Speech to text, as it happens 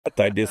But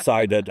I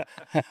decided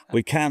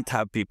we can't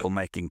have people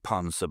making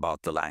puns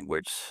about the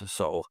language,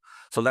 so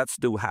let's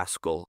do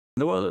Haskell.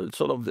 There were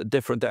sort of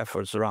different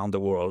efforts around the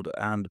world,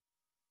 and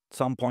at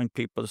some point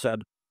people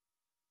said,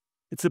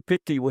 it's a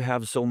pity we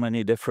have so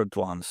many different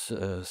ones,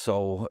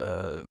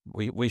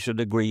 we should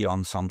agree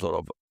on some sort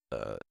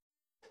of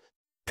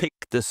pick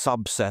the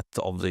subset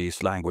of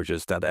these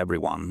languages that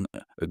everyone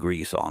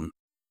agrees on.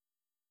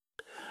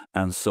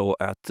 And so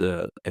at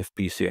the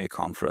FPCA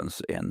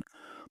conference in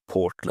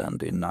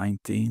Portland in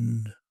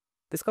 19...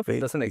 This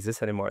conference doesn't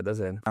exist anymore, does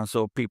it? And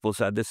so people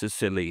said, this is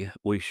silly,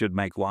 we should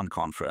make one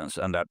conference,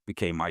 and that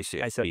became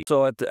ICSP.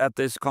 So at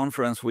this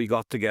conference, we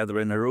got together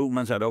in a room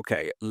and said,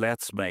 okay,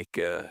 let's make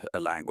a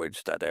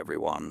language that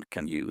everyone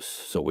can use,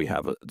 so we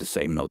have the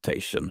same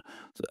notation,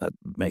 so that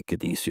make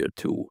it easier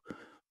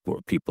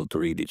for people to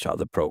read each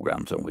other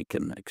programs, and we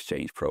can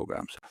exchange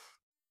programs.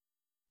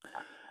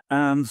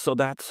 And so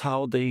that's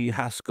how the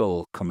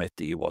Haskell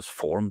committee was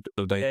formed.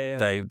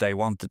 They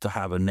wanted to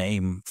have a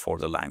name for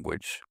the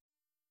language.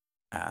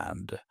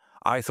 And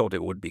I thought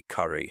it would be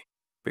curry,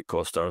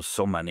 because there are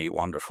so many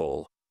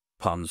wonderful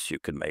puns you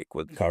can make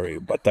with curry.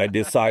 But I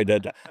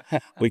decided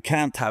we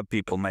can't have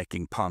people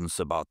making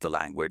puns about the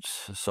language,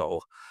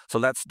 so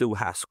let's do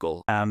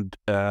Haskell. And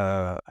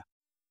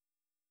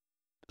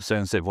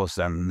since it was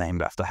then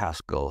named after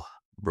Haskell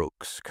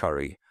Brooks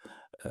Curry,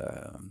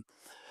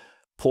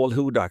 Paul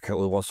Hudak,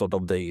 who was sort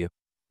of the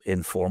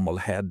informal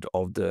head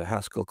of the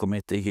Haskell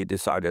committee, he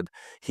decided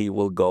he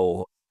will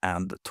go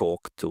and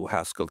talk to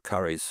Haskell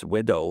Curry's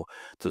widow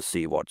to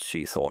see what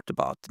she thought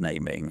about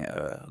naming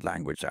a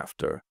language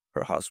after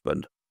her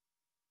husband.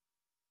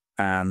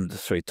 And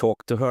so he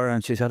talked to her,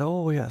 and she said,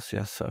 oh, yes.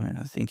 I mean,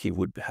 I think he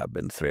would have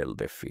been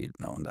thrilled if he'd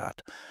known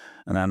that.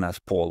 And then as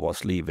Paul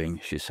was leaving,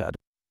 she said,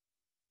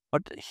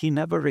 but he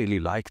never really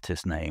liked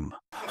his name.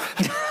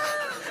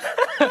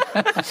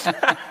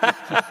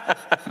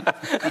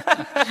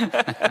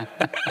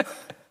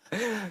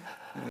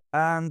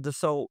 And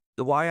so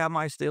why am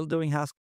I still doing Haskell?